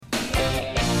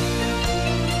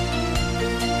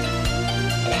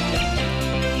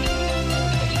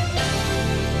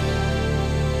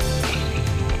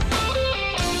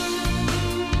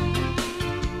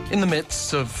In the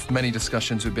midst of many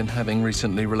discussions we've been having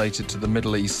recently related to the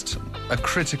Middle East, a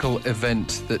critical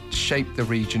event that shaped the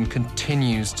region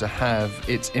continues to have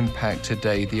its impact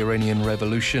today, the Iranian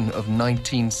Revolution of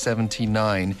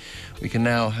 1979. We can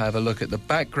now have a look at the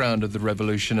background of the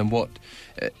revolution and what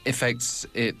effects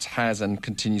it has and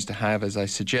continues to have, as I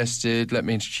suggested. Let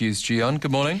me introduce Jooyeon.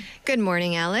 Good morning. Good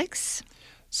morning, Alex.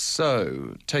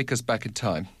 So, take us back in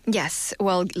time. Yes,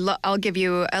 well, I'll give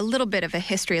you a little bit of a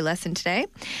history lesson today.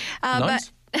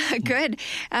 Nice. Good.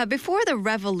 Before the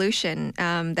revolution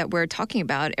that we're talking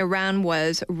about, Iran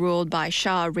was ruled by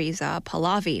Shah Reza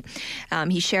Pahlavi.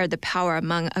 He shared the power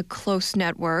among a close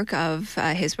network of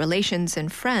his relations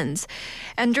and friends.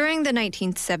 And during the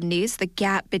 1970s, the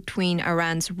gap between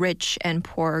Iran's rich and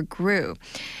poor grew.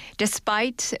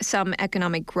 Despite some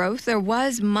economic growth, there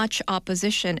was much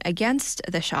opposition against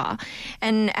the Shah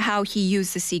and how he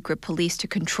used the secret police to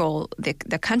control the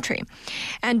country.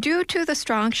 And due to the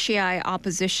strong Shia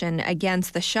opposition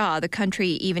against the Shah, the country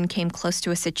even came close to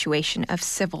a situation of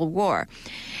civil war.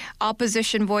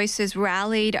 Opposition voices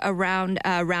rallied around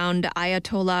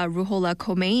Ayatollah Ruhollah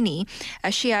Khomeini, a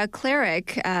Shia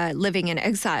cleric living in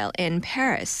exile in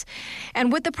Paris.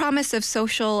 And with the promise of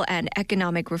social and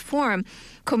economic reform,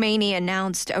 Khomeini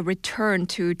announced a return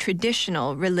to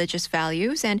traditional religious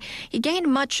values, and he gained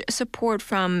much support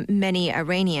from many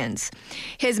Iranians.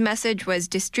 His message was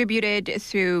distributed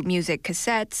through music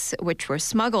cassettes, which were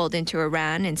smuggled into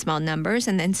Iran in small numbers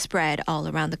and then spread all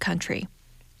around the country.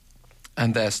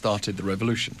 And there started the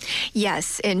revolution.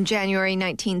 Yes, in January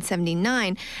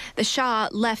 1979, the Shah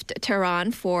left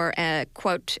Tehran for a,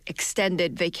 quote,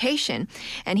 extended vacation,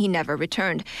 and he never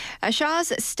returned.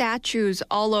 Shah's statues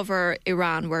all over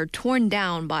Iran were torn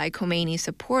down by Khomeini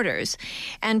supporters.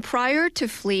 And prior to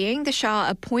fleeing, the Shah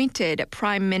appointed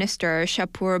Prime Minister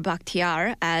Shapur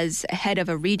Bakhtiar as head of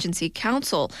a regency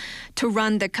council to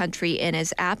run the country in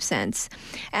his absence.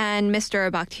 And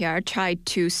Mr. Bakhtiar tried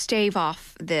to stave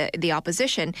off the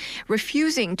opposition,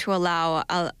 refusing to allow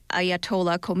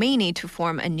Ayatollah Khomeini to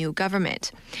form a new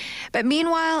government. But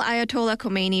meanwhile, Ayatollah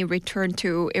Khomeini returned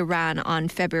to Iran on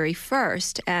February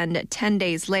 1st, and 10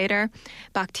 days later,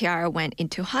 Bakhtiar went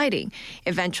into hiding,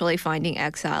 eventually finding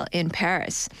exile in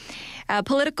Paris.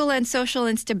 Political and social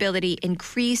instability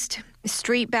increased.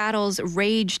 Street battles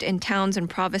raged in towns and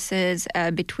provinces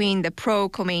between the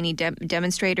pro-Khomeini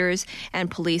demonstrators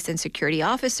and police and security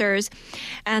officers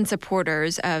and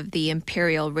supporters of the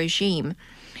imperial regime.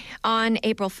 On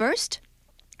April 1st,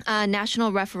 a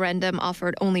national referendum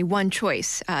offered only one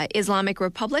choice, Islamic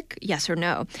Republic, yes or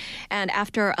no. And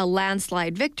after a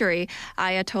landslide victory,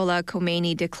 Ayatollah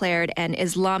Khomeini declared an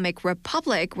Islamic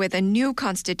Republic with a new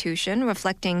constitution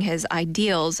reflecting his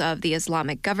ideals of the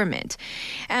Islamic government.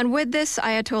 And with this,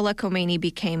 Ayatollah Khomeini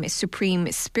became a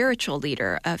supreme spiritual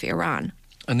leader of Iran.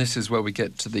 And this is where we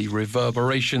get to the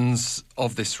reverberations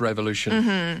of this revolution.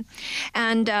 Mm-hmm.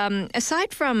 And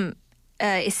aside from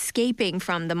escaping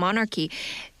from the monarchy,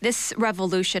 this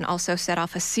revolution also set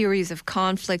off a series of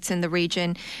conflicts in the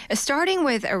region, starting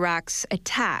with Iraq's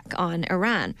attack on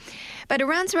Iran. But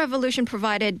Iran's revolution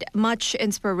provided much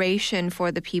inspiration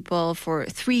for the people for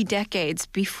 3 decades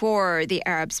before the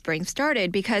Arab Spring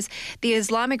started, because the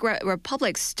Islamic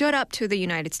Republic stood up to the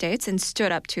United States and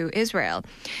stood up to Israel.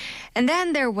 And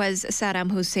then there was Saddam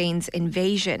Hussein's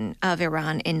invasion of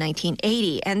Iran in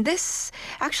 1980. And this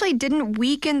actually didn't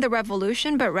weaken the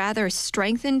revolution, but rather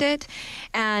strengthened it.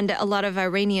 And a lot of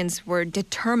Iranians were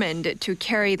determined to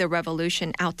carry the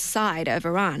revolution outside of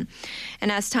Iran. And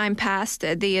as time passed,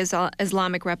 the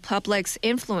Islamic Republic's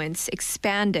influence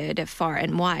expanded far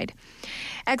and wide.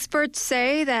 Experts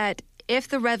say that if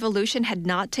the revolution had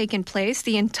not taken place,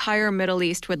 the entire Middle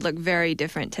East would look very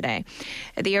different today.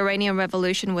 The Iranian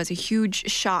Revolution was a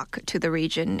huge shock to the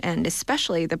region, and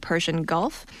especially the Persian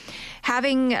Gulf.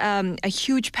 Having a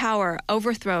huge power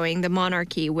overthrowing the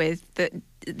monarchy with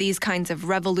these kinds of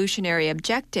revolutionary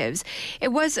objectives,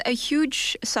 it was a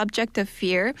huge subject of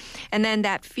fear. And then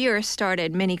that fear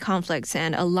started many conflicts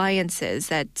and alliances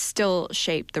that still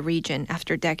shape the region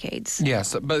after decades.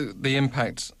 Yes, but the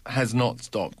impact has not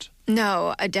stopped.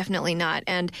 No, definitely not.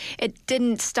 And it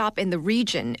didn't stop in the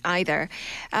region either.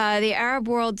 The Arab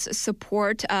world's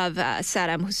support of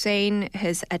Saddam Hussein,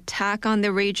 his attack on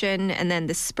the region, and then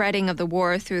the spreading of the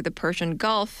war through the Persian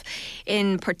Gulf,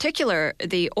 in particular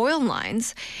the oil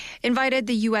lines, invited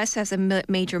the U.S. as a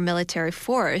major military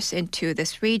force into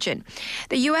this region.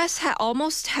 The U.S.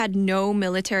 almost had no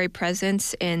military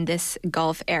presence in this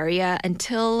Gulf area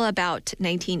until about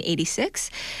 1986,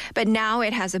 but now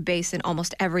it has a base in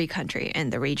almost every country in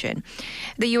the region.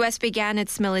 The U.S. began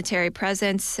its military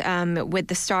presence with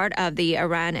the start of the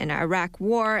Iran and Iraq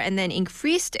war, and then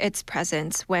increased its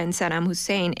presence when Saddam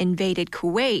Hussein invaded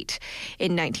Kuwait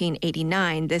in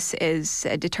 1989. This is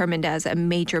determined as a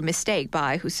major mistake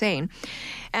by Hussein.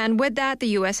 And with that, the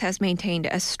U.S. has maintained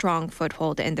a strong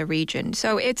foothold in the region.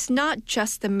 So it's not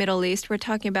just the Middle East we're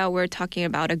talking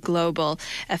about a global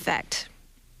effect.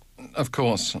 Of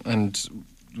course, and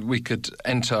we could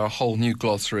enter a whole new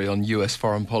glossary on U.S.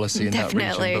 foreign policy in that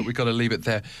region, but we've got to leave it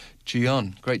there.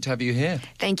 Jooyeon, great to have you here.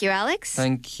 Thank you, Alex.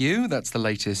 Thank you. That's the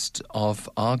latest of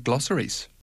our glossaries.